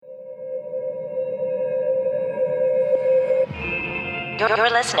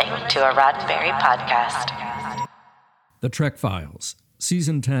You're listening to a Roddenberry Podcast. The Trek Files,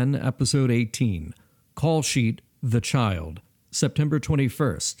 Season 10, Episode 18, Call Sheet, The Child, September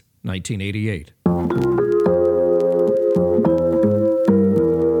 21st, 1988.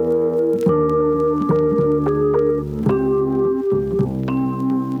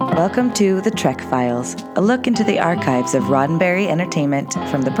 Welcome to The Trek Files, a look into the archives of Roddenberry Entertainment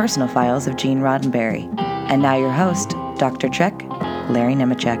from the personal files of Gene Roddenberry. And now your host, Dr. Trek, Larry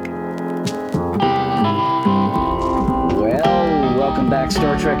Nemechek. Well, welcome back,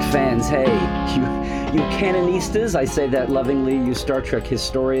 Star Trek fans. Hey, you canonistas, I say that lovingly, you Star Trek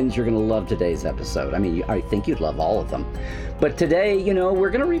historians, you're going to love today's episode. I mean, I think you'd love all of them. But today, we're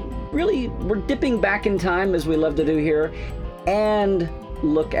going to we're dipping back in time, as we love to do here, and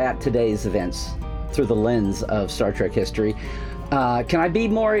look at today's events through the lens of Star Trek history. Can I be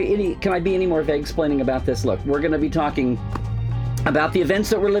any more vague explaining about this? Look, we're going to be talking about the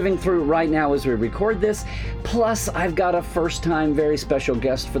events that we're living through right now as we record this. Plus, I've got a first-time, very special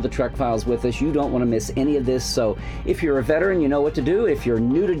guest for the Trek Files with us. You don't want to miss any of this. So if you're a veteran, you know what to do. If you're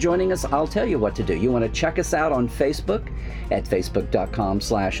new to joining us, I'll tell you what to do. You want to check us out on Facebook at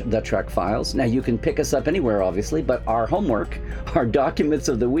facebook.com/The Trek Files. Now, you can pick us up anywhere, obviously, but our homework, our documents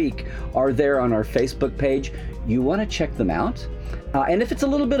of the week, are there on our Facebook page. You want to check them out. And if it's a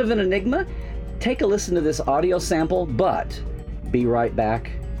little bit of an enigma, take a listen to this audio sample, but be right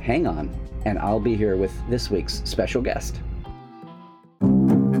back. Hang on, and I'll be here with this week's special guest.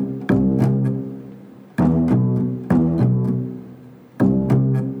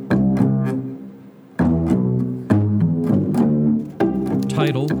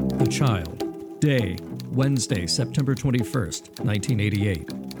 Title, The Child. Day, Wednesday, September 21st,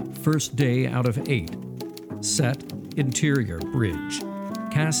 1988. First day out of 8. Set, Interior, Bridge.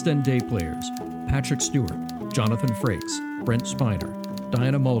 Cast and day players, Patrick Stewart, Jonathan Frakes, Brent Spiner,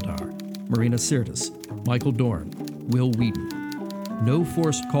 Diana Muldaur, Marina Sirtis, Michael Dorn, Will Wheaton. No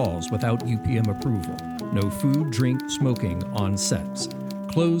forced calls without UPM approval. No food, drink, smoking on sets.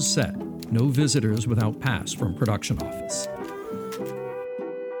 Closed set. No visitors without pass from production office.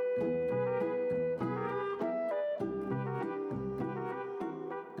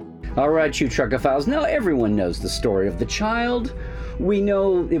 All right, you Trekophiles. Now everyone knows the story of The Child. We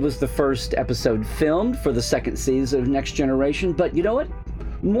know it was the first episode filmed for the second season of Next Generation, but you know what?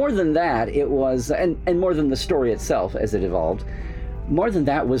 More than that, it was, and more than the story itself as it evolved, more than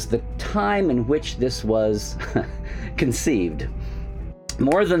that was the time in which this was conceived.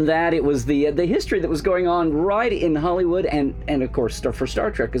 More than that, it was the history that was going on right in Hollywood and of course for Star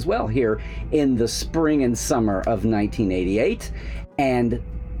Trek as well here in the spring and summer of 1988. And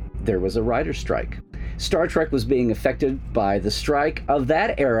there was a writer's strike. Star Trek was being affected by the strike of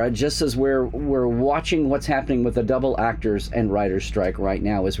that era, just as we're watching what's happening with the double actors and writers' strike right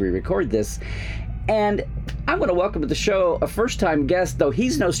now as we record this. And I want to welcome to the show a first-time guest, though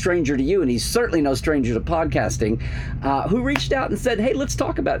he's no stranger to you, and he's certainly no stranger to podcasting, who reached out and said, hey, let's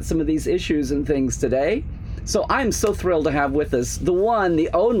talk about some of these issues and things today. So I'm so thrilled to have with us the one, the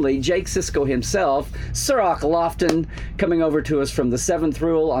only, Jake Sisko himself, Cirroc Lofton, coming over to us from the Seventh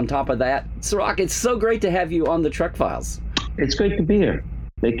Rule. On top of that, Cirroc, it's so great to have you on the Trek Files. It's great to be here.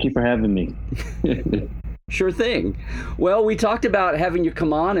 Thank you for having me. Sure thing. Well, we talked about having you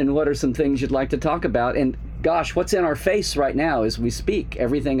come on and what are some things you'd like to talk about. And gosh, what's in our face right now as we speak?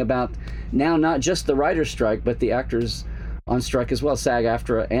 Everything about now, not just the writer's strike, but the actors on strike as well,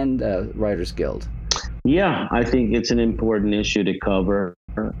 SAG-AFTRA and Writers Guild. Yeah, I think it's an important issue to cover.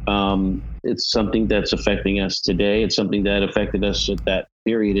 It's something that's affecting us today. It's something that affected us at that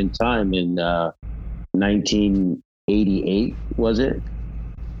period in time in 1988, was it?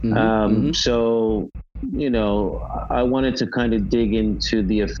 So, I wanted to kind of dig into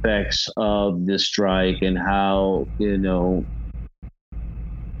the effects of the strike and how, the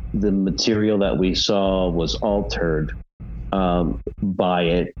material that we saw was altered by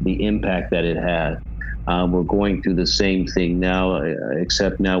it, the impact that it had. We're going through the same thing now,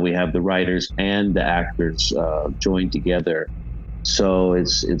 except now we have the writers and the actors joined together. So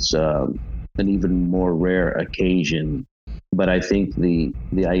it's an even more rare occasion. But I think the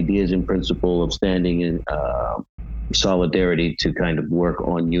ideas and principle of standing in solidarity to kind of work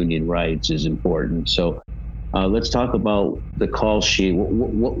on union rights is important. So let's talk about the call sheet.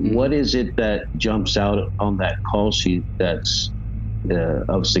 What is it that jumps out on that call sheet that's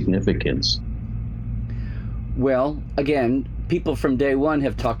of significance? Well, again, people from day one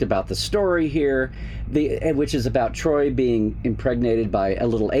have talked about the story here, which is about Troy being impregnated by a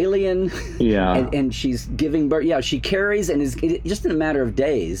little alien. Yeah. and she's giving birth. Yeah, she carries and is just in a matter of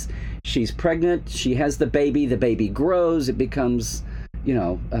days. She's pregnant. She has the baby. The baby grows. It becomes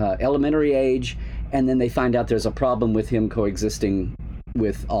elementary age, and then they find out there's a problem with him coexisting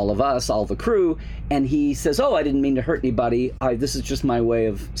with all of us, all the crew, and he says, "Oh, I didn't mean to hurt anybody. This is just my way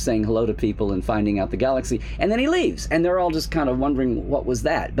of saying hello to people and finding out the galaxy." And then he leaves, and they're all just kind of wondering what was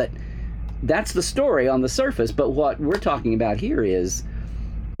that. But that's the story on the surface. But what we're talking about here is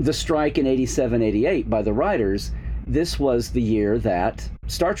the strike in 87, 88 by the writers. This was the year that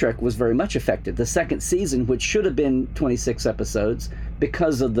Star Trek was very much affected. The second season, which should have been 26 episodes,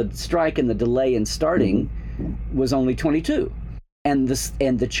 because of the strike and the delay in starting, was only 22. And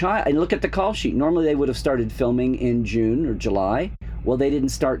look at the call sheet. Normally they would have started filming in June or July. Well, they didn't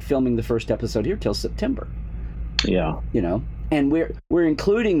start filming the first episode here till September. Yeah. And we're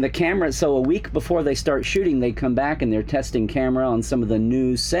including the camera. So a week before they start shooting, they come back and they're testing camera on some of the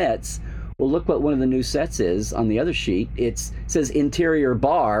new sets. Well, look what one of the new sets is on the other sheet. It says interior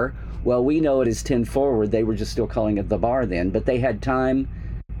bar. Well, we know it is 10 forward. They were just still calling it the bar then, but they had time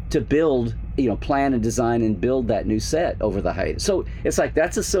to build, plan and design and build that new set over the height. So it's like,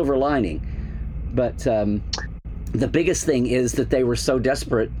 that's a silver lining. But the biggest thing is that they were so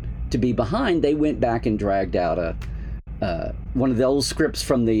desperate to be behind, they went back and dragged out one of the old scripts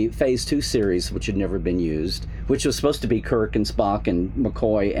from the Phase 2 series, which had never been used, which was supposed to be Kirk and Spock and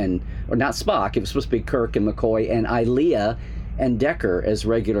McCoy or not Spock, it was supposed to be Kirk and McCoy and Ilia and Decker as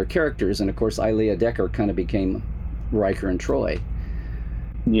regular characters. And of course, Ilia Decker kind of became Riker and Troy.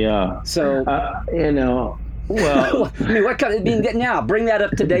 Yeah. So, well, now bring that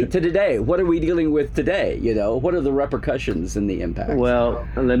up to today. What are we dealing with today? What are the repercussions and the impact? Well,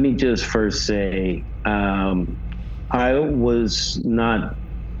 let me just first say, I was not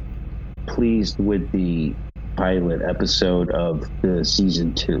pleased with the pilot episode of the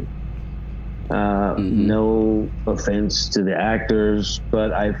season 2. No offense to the actors,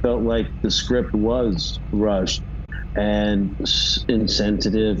 but I felt like the script was rushed and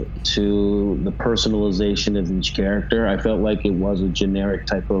insensitive to the personalization of each character. I felt like it was a generic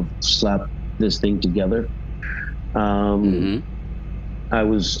type of slap this thing together. I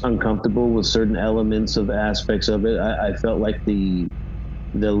was uncomfortable with certain elements of aspects of it. I felt like the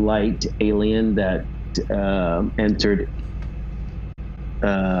light alien that entered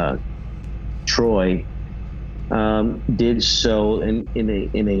Troy did so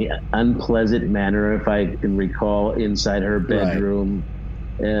in a unpleasant manner, if I can recall, inside her bedroom.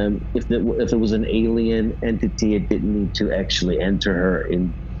 Right. If it was an alien entity, it didn't need to actually enter her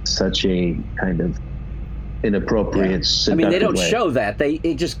in such a kind of inappropriate, they don't show that.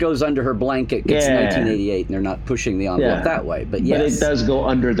 It just goes under her blanket. It's 1988, and they're not pushing the envelope that way. But yes, but it does go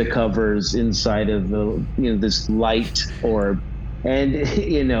under the covers inside of the this light orb, and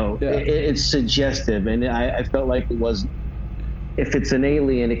it's suggestive. And I felt like it was, if it's an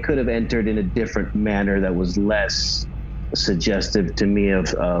alien, it could have entered in a different manner that was less suggestive to me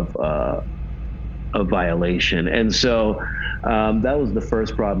of a violation. And so that was the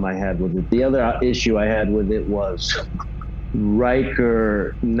first problem I had with it. The other issue I had with it was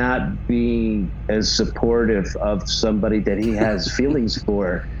Riker not being as supportive of somebody that he has feelings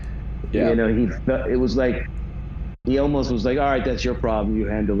for. It was like he almost was like, "All right, that's your problem. You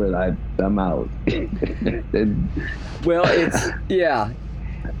handle it. I'm out." Well, it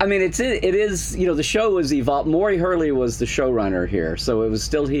is, the show was evolved. Maury Hurley was the showrunner here, so it was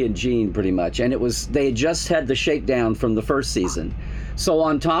still he and Gene pretty much. And they had just had the shakedown from the first season. So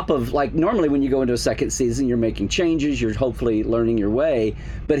on top of, normally when you go into a second season, you're making changes, you're hopefully learning your way.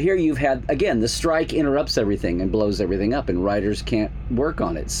 But here you've had, again, the strike interrupts everything and blows everything up, and writers can't work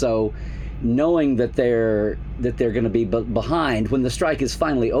on it. So knowing that they're going to be behind, when the strike is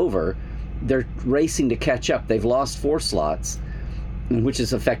finally over, they're racing to catch up. They've lost 4 slots, which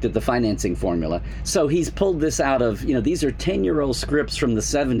has affected the financing formula. So he's pulled this out of, these are 10-year-old scripts from the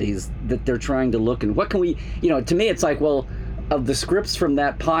 70s that they're trying to look, and what can we, to me it's like, well, of the scripts from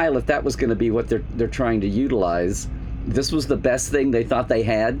that pile, if that was going to be what they're trying to utilize, this was the best thing they thought they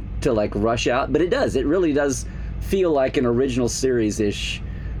had to rush out. But it really does feel like an original series-ish.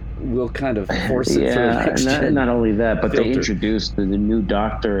 We'll kind of force it through next gen. Not only that, but they introduced the new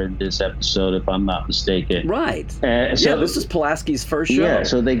Doctor in this episode, if I'm not mistaken. Right. This is Pulaski's first show. Yeah,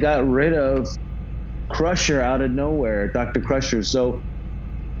 so they got rid of Crusher out of nowhere, Dr. Crusher. So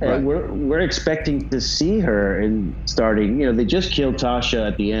we're expecting to see her in starting. They just killed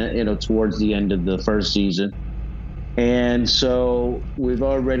Tasha at the end, towards the end of the first season. And so we've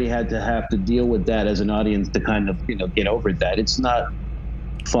already have to deal with that as an audience to kind of, get over that. It's not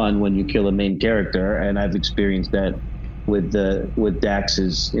fun when you kill a main character, and I've experienced that with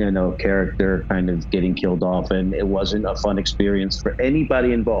Dax's character kind of getting killed off, and it wasn't a fun experience for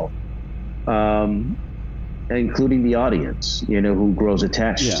anybody involved. including the audience, who grows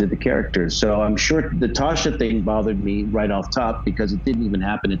attached to the characters. So I'm sure the Tasha thing bothered me right off top because it didn't even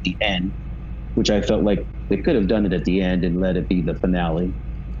happen at the end, which I felt like they could have done it at the end and let it be the finale.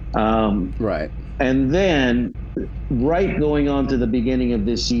 Right. And then right going on to the beginning of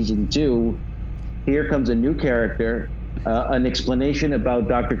this season 2, here comes a new character, an explanation about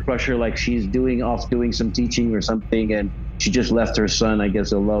Dr. Crusher, like she's off doing some teaching or something, and she just left her son, I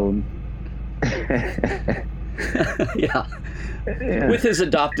guess, alone. Yeah. With his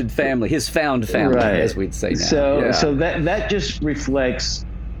adopted family, his found family, right, as we'd say now. So that just reflects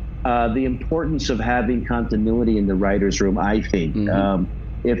the importance of having continuity in the writer's room, I think.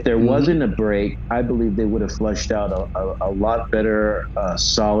 If there wasn't a break, I believe they would have fleshed out a lot better,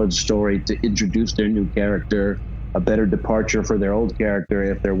 solid story to introduce their new character, a better departure for their old character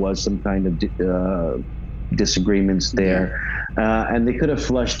if there was some kind of disagreements there. And they could have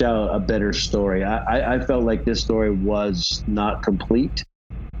fleshed out a better story. I felt like this story was not complete,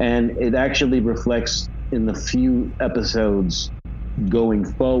 and it actually reflects in the few episodes going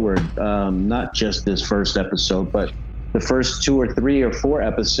forward, not just this first episode, but the first 2 or 3 or 4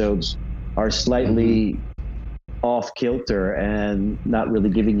 episodes are slightly off kilter and not really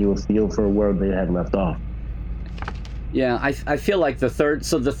giving you a feel for where they had left off. Yeah, I feel like the third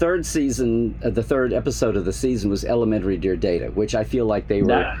season, the third episode of the season was Elementary Dear Data, which I feel like they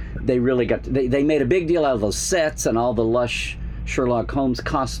made a big deal out of those sets and all the lush Sherlock Holmes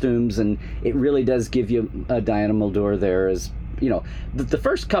costumes, and it really does give you Diana Muldaur there as, the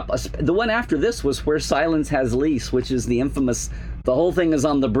first couple, the one after this was Where Silence Has Lease, which is the infamous, the whole thing is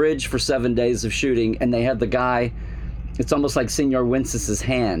on the bridge for 7 days of shooting, and they had the guy, it's almost like Senor Wences's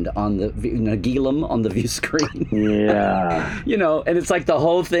hand on the Gilum on the view screen. Yeah. And it's like the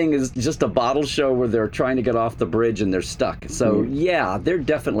whole thing is just a bottle show where they're trying to get off the bridge and they're stuck. So yeah, they're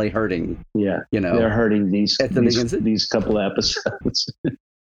definitely hurting. Yeah. They're hurting these couple of episodes.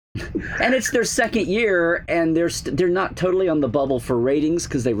 And it's their second year, and they're not totally on the bubble for ratings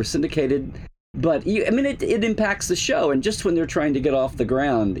because they were syndicated. But it impacts the show, and just when they're trying to get off the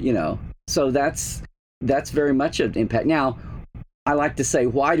ground, So that's very much an impact. Now, I like to say,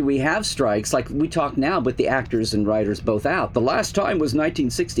 why do we have strikes? Like we talk now, but the actors and writers both out. The last time was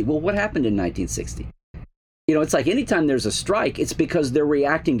 1960. Well, what happened in 1960? It's like anytime there's a strike, it's because they're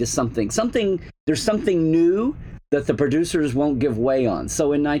reacting to something. There's something new that the producers won't give way on.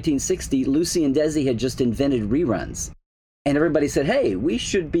 So in 1960, Lucy and Desi had just invented reruns. And everybody said, hey, we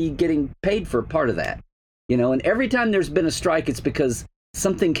should be getting paid for part of that. And every time there's been a strike, it's because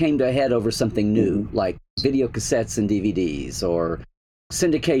something came to a head over something new, like video cassettes and DVDs, or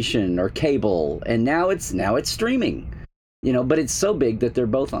syndication or cable. And now it's streaming, but it's so big that they're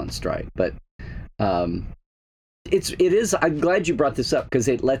both on strike. But it is, I'm glad you brought this up because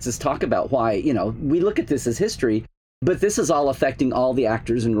it lets us talk about why, we look at this as history, but this is all affecting all the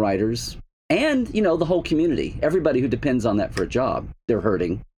actors and writers and, the whole community, everybody who depends on that for a job. They're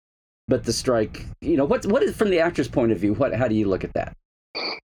hurting. But the strike, what is, from the actor's point of view, how do you look at that?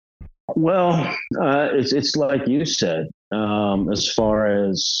 Well, it's like you said, as far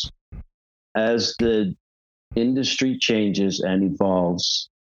as the industry changes and evolves,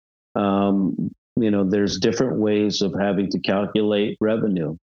 there's different ways of having to calculate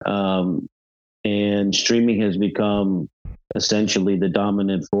revenue. And streaming has become essentially the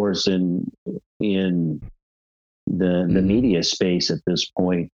dominant force in the media space at this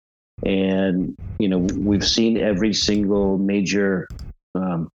point. And, we've seen every single major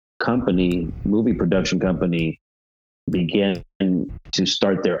movie production company began to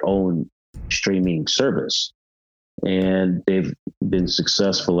start their own streaming service, and they've been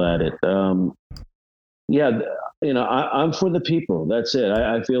successful at it. I'm for the people. That's it.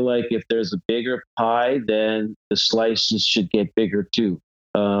 I feel like if there's a bigger pie, then the slices should get bigger too.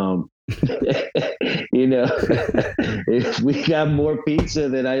 If we got more pizza,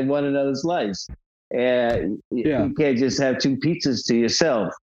 then I want another slice. And you can't just have 2 pizzas to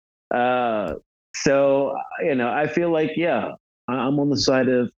yourself. So, I feel like, I'm on the side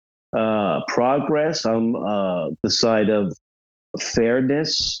of progress. I'm the side of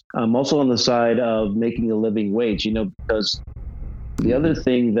fairness. I'm also on the side of making a living wage, because the other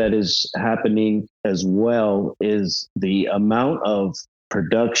thing that is happening as well is the amount of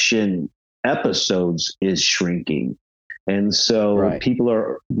production episodes is shrinking. And so people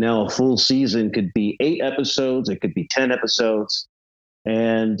are now, a full season could be 8 episodes, it could be 10 episodes.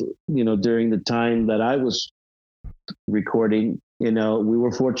 And, during the time that I was recording, we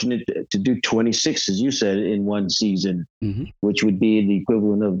were fortunate to do 26, as you said, in one season, which would be the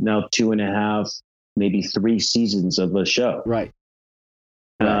equivalent of now 2.5, maybe 3 seasons of a show. Right.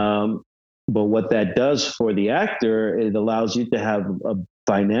 But what that does for the actor, it allows you to have a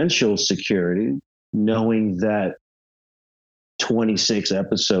financial security, knowing that 26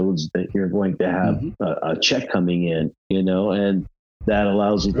 episodes that you're going to have a check coming in, and that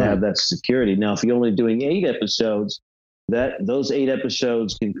allows you to have that security. Now, if you're only doing 8 episodes, those 8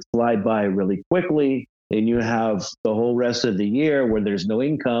 episodes can fly by really quickly, and you have the whole rest of the year where there's no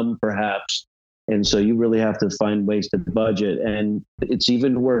income, perhaps. And so you really have to find ways to budget. And it's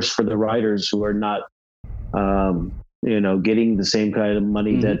even worse for the writers who are not, getting the same kind of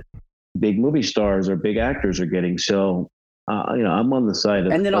money that big movie stars or big actors are getting. So, I'm on the side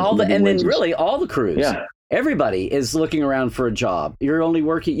of, and then all the crews. Yeah. Everybody is looking around for a job. You're only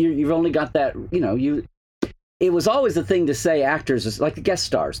working. You've only got that. It was always the thing to say. Actors, like the guest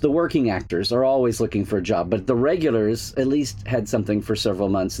stars, the working actors, are always looking for a job. But the regulars at least had something for several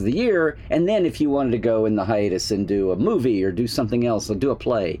months of the year. And then if you wanted to go in the hiatus and do a movie or do something else, or do a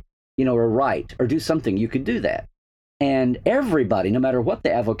play, or write or do something, you could do that. And everybody, no matter what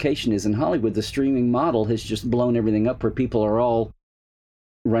the avocation is in Hollywood, the streaming model has just blown everything up, where people are all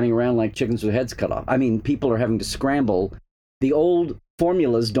running around like chickens with heads cut off. I mean, people are having to scramble. The old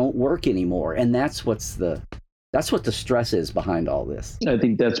formulas don't work anymore, and that's what the stress is behind all this. I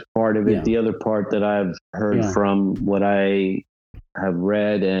think that's part of it. Yeah. The other part that I've heard from what I have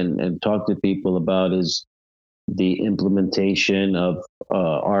read and talked to people about is the implementation of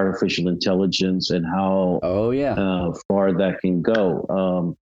artificial intelligence and how far that can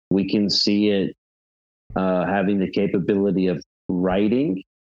go. We can see it having the capability of writing.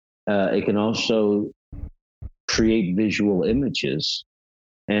 It can also create visual images.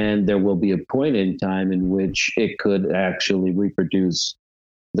 And there will be a point in time in which it could actually reproduce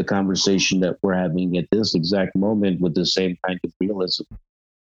the conversation that we're having at this exact moment with the same kind of realism.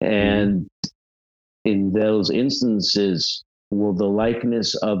 And in those instances, will the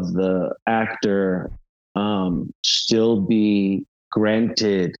likeness of the actor still be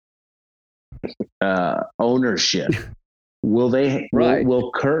granted ownership? Will they?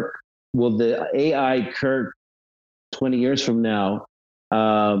 Will the AI Kirk 20 years from now,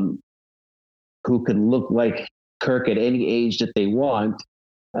 who can look like Kirk at any age that they want,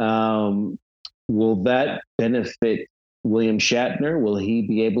 will that benefit William Shatner? Will he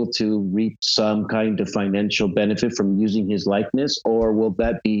be able to reap some kind of financial benefit from using his likeness, or will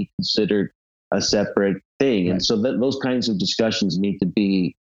that be considered a separate thing? Right. And so those kinds of discussions need to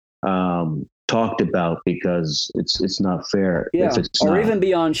be talked about, because it's not fair. Yeah, even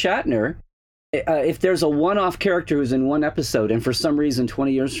beyond Shatner. If there's a one-off character who's in one episode, and for some reason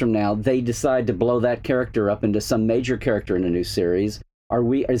 20 years from now they decide to blow that character up into some major character in a new series,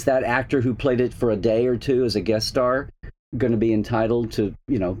 is that actor who played it for a day or two as a guest star going to be entitled to,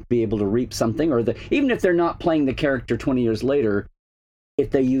 be able to reap something? Or even if they're not playing the character 20 years later, if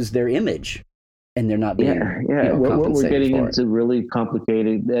they use their image and they're not being we're getting into really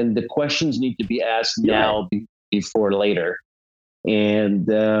complicated, and the questions need to be asked now before later. And,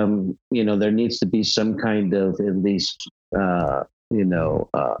 there needs to be some kind of, at least,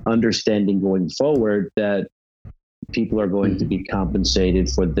 understanding going forward that people are going to be compensated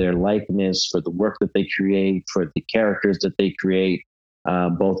for their likeness, for the work that they create, for the characters that they create,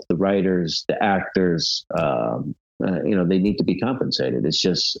 both the writers, the actors, they need to be compensated. It's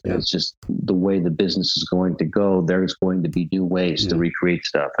just the way the business is going to go. There's going to be new ways to recreate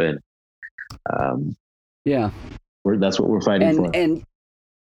stuff. And, that's what we're fighting for.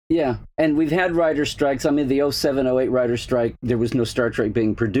 And we've had writer strikes. I mean, the 07-08 writer strike, there was no Star Trek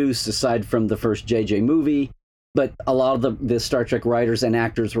being produced aside from the first JJ movie, but a lot of the Star Trek writers and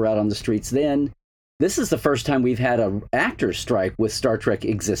actors were out on the streets then. This is the first time we've had an actor strike with Star Trek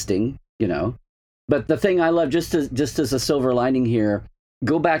existing, But the thing I love, just as a silver lining here,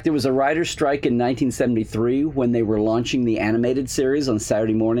 go back, there was a writer's strike in 1973 when they were launching the animated series on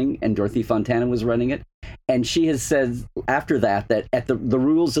Saturday morning, and Dorothy Fontana was running it. And she has said after that at the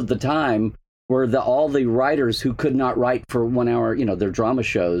rules of the time were all the writers who could not write for 1 hour, their drama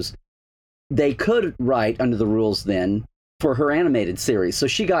shows, they could write under the rules then for her animated series. So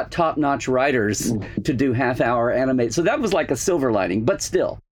she got top-notch writers to do half-hour animated. So that was like a silver lining, but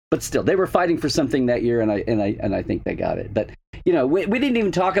still, they were fighting for something that year, and I think they got it. But we didn't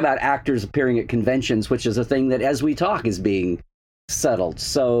even talk about actors appearing at conventions, which is a thing that, as we talk, is being settled.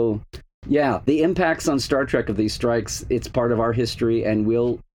 So. Yeah, the impacts on Star Trek of these strikes, it's part of our history, and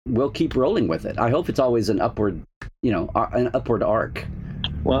we'll keep rolling with it. I hope it's always an upward arc.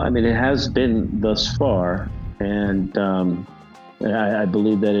 Well, I mean, it has been thus far, and I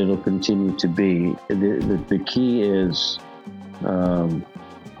believe that it'll continue to be. The key is, to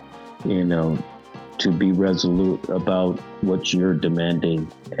be resolute about what you're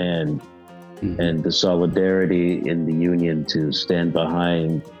demanding, and and the solidarity in the union to stand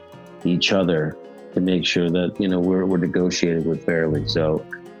behind each other to make sure that, we're negotiated with fairly. So,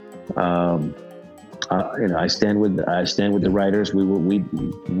 I stand with the writers. We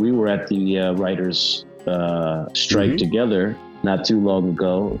were at the writers strike together not too long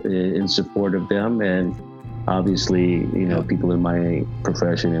ago in support of them, and obviously, people in my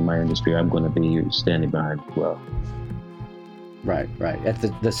profession, in my industry, I'm going to be standing behind as well. Right. At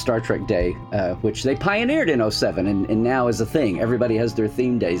the Star Trek Day, which they pioneered in 2007 and now is a thing. Everybody has their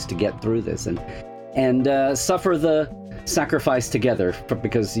theme days to get through this and suffer the sacrifice together,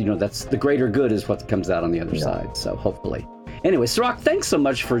 because, that's the greater good is what comes out on the other side. So hopefully. Anyway, Sirach, thanks so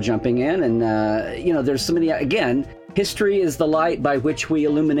much for jumping in. And, there's so many, again, history is the light by which we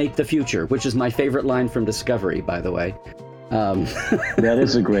illuminate the future, which is my favorite line from Discovery, by the way. That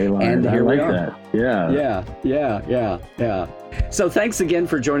is a great line. And I here like we are. that. Yeah. So thanks again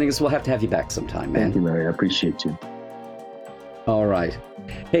for joining us. We'll have to have you back sometime, man. Thank you, Larry. I appreciate you. All right.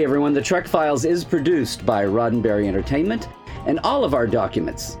 Hey, everyone. The Trek Files is produced by Roddenberry Entertainment, and all of our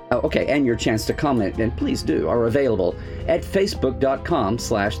documents, and your chance to comment, and please do, are available at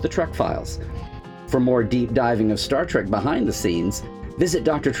facebook.com/The Trek Files. For more deep diving of Star Trek behind the scenes, visit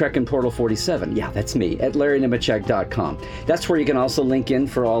Dr. Trek and Portal 47. Yeah, that's me, at LarryNemecek.com. That's where you can also link in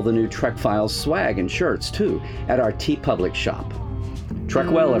for all the new Trek Files swag and shirts, too, at our TeePublic shop.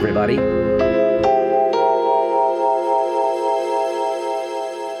 Trek well, everybody.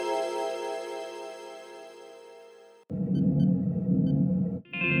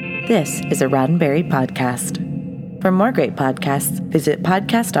 This is a Roddenberry podcast. For more great podcasts, visit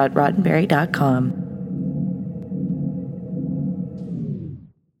podcast.roddenberry.com.